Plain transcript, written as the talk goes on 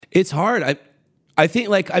It's hard. I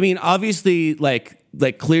think obviously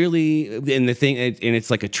clearly in the thing, and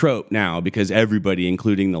it's like a trope now because everybody,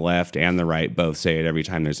 including the left and the right, both say it every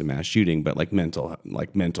time there's a mass shooting. But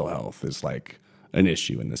mental health is like an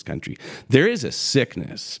issue in this country. There is a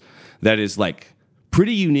sickness that is like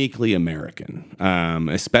pretty uniquely American,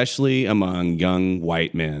 especially among young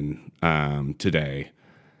white men today.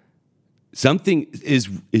 Something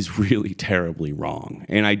is really terribly wrong,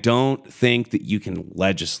 and I don't think that you can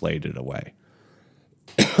legislate it away.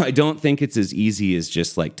 I don't think it's as easy as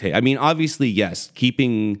just obviously, yes,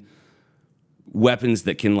 keeping weapons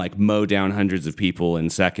that can mow down hundreds of people in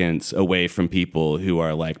seconds away from people who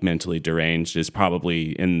are mentally deranged is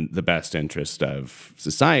probably in the best interest of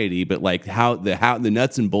society. But how the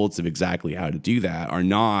nuts and bolts of exactly how to do that are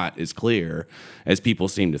not as clear as people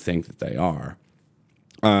seem to think that they are.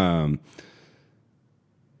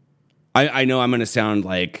 I know I'm going to sound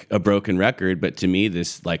like a broken record, but to me,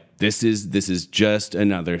 this is just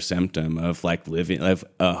another symptom of living of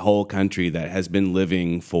a whole country that has been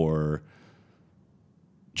living for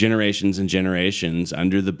generations and generations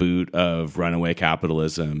under the boot of runaway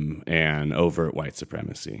capitalism and overt white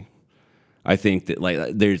supremacy. I think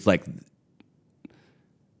that there's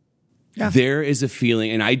there is a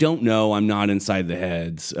feeling, and I don't know, I'm not inside the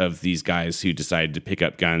heads of these guys who decided to pick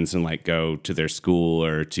up guns and go to their school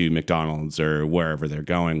or to McDonald's or wherever they're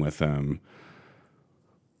going with them.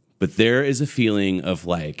 But there is a feeling of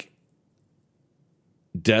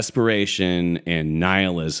desperation and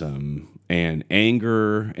nihilism and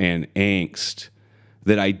anger and angst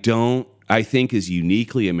that I think is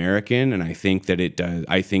uniquely American, and I think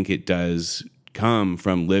it does come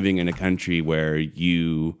from living in a country where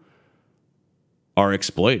you are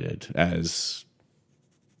exploited as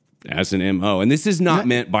an MO. And this is not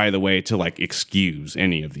meant, by the way, to excuse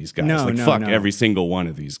any of these guys. Fuck every single one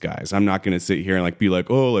of these guys. I'm not going to sit here and be he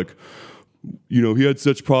had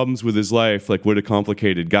such problems with his life. What a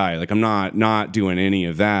complicated guy. I'm not doing any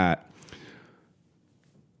of that.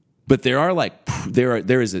 But there are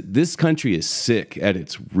this country is sick at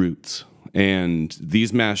its roots. And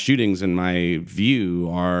these mass shootings, in my view,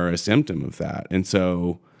 are a symptom of that. And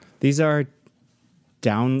so these are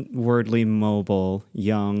downwardly mobile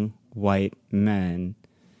young white men,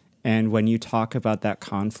 and when you talk about that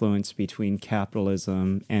confluence between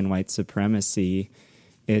capitalism and white supremacy,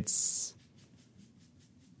 it's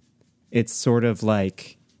sort of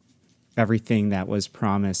like everything that was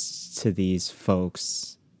promised to these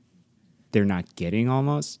folks they're not getting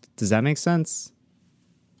almost. Does that make sense?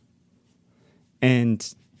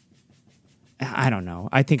 And I don't know.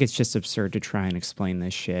 I think it's just absurd to try and explain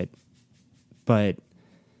this shit. But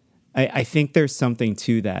I think there's something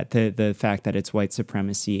to that, the fact that it's white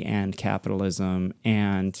supremacy and capitalism.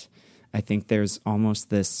 And I think there's almost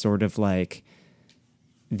this sort of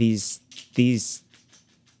these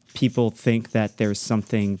people think that there's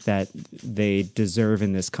something that they deserve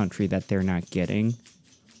in this country that they're not getting.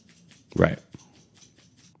 Right.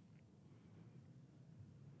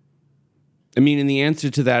 I mean, and the answer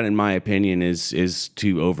to that, in my opinion, is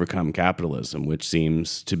to overcome capitalism, which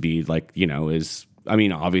seems to be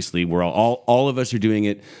obviously we're all of us are doing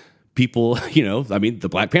it. People, the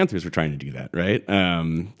Black Panthers were trying to do that, right?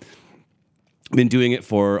 Been doing it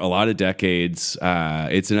for a lot of decades.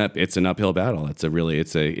 It's an uphill battle.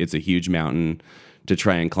 It's a huge mountain to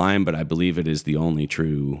try and climb, but I believe it is the only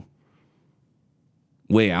true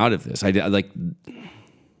way out of this.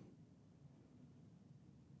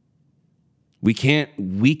 We can't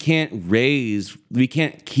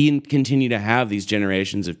continue to have these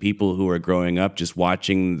generations of people who are growing up just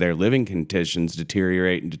watching their living conditions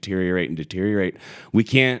deteriorate and deteriorate and deteriorate. We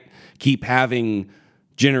can't keep having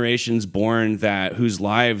generations born whose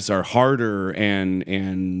lives are harder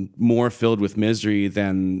and more filled with misery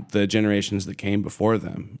than the generations that came before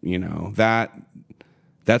them.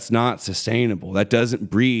 That's not sustainable. That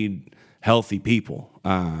doesn't breed healthy people.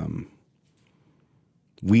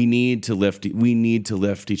 We need to lift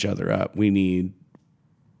each other up. We need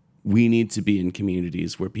to be in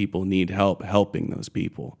communities where people need help helping those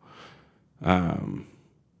people. I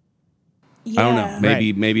don't know.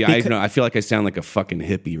 Maybe I feel like I sound like a fucking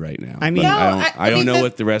hippie right now. I mean, I don't know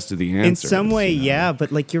what the rest of the answer in some is, way, yeah,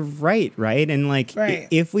 but you're right? And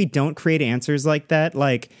if we don't create answers like that,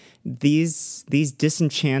 these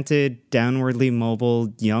disenchanted, downwardly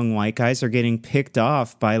mobile young white guys are getting picked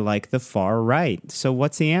off by the far right. So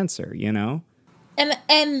what's the answer,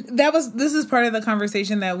 And this is part of the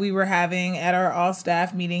conversation that we were having at our all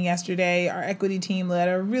staff meeting yesterday. Our equity team led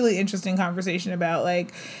a really interesting conversation about,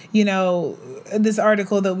 like, you know, this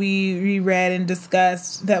article that we read and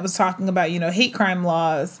discussed that was talking about, you know, hate crime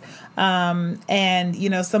laws, and, you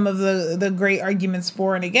know, some of the great arguments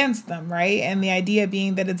for and against them, right? And the idea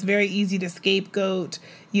being that it's very easy to scapegoat,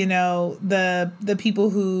 you know, the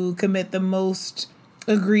people who commit the most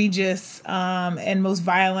egregious and most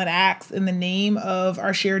violent acts in the name of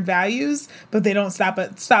our shared values, but they don't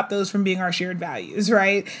stop those from being our shared values,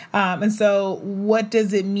 right? And so what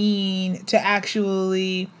does it mean to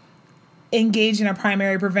actually engage in a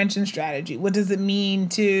primary prevention strategy? What does it mean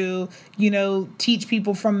to, you know, teach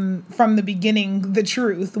people from the beginning the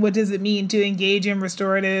truth? What does it mean to engage in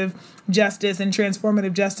restorative justice and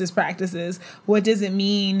transformative justice practices? What does it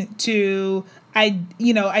mean to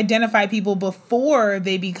identify people before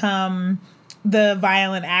they become the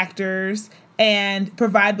violent actors and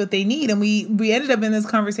provide what they need? And we ended up in this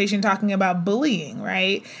conversation talking about bullying,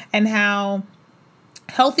 right? And how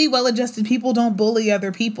healthy, well-adjusted people don't bully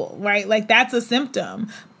other people, right? Like, that's a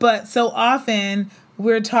symptom. But so often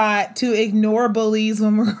we're taught to ignore bullies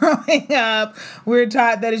when we're growing up. We're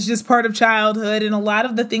taught that it's just part of childhood, and a lot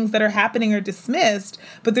of the things that are happening are dismissed.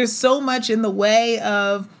 But there's so much in the way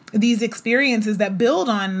of these experiences that build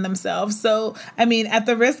on themselves. So, I mean, at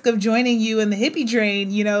the risk of joining you in the hippie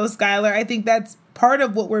train, you know, Skylar, I think that's part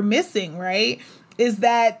of what we're missing, right? Is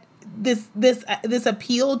that this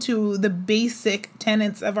appeal to the basic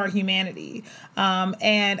tenets of our humanity.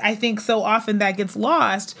 And I think so often that gets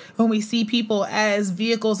lost when we see people as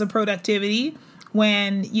vehicles of productivity,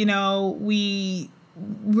 when, you know,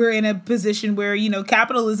 we're in a position where, you know,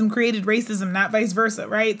 capitalism created racism, not vice versa,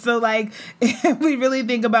 right? So, like, if we really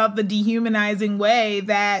think about the dehumanizing way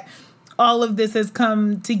that all of this has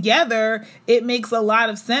come together, it makes a lot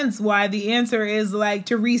of sense why the answer is, like,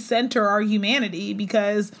 to recenter our humanity,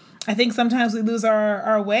 because I think sometimes we lose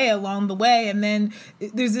our way along the way. And then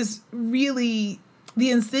there's this really,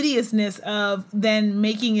 the insidiousness of then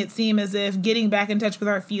making it seem as if getting back in touch with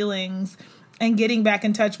our feelings and getting back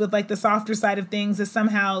in touch with, like, the softer side of things is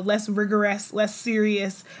somehow less rigorous, less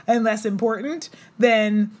serious, and less important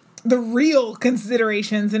than the real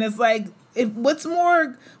considerations. And it's like, what's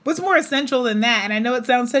more essential than that? And I know it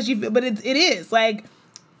sounds touchy, but it is, like,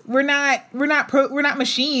 we're not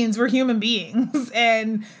machines. We're human beings,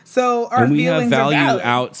 and so our and we feelings have value are valid.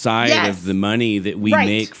 outside Yes. of the money that we Right.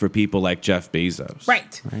 make for people like Jeff Bezos.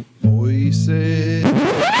 Right.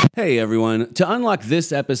 Hey everyone, to unlock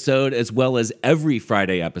this episode as well as every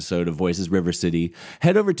Friday episode of Voices River City,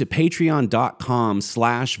 head over to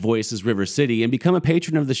patreon.com/Voices River City and become a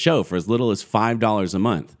patron of the show for as little as $5 a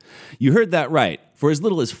month. You heard that right. For as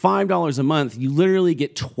little as $5 a month, you literally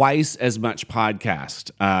get twice as much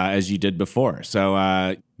podcast as you did before.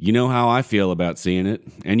 So you know how I feel about seeing it,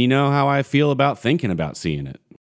 and you know how I feel about thinking about seeing it.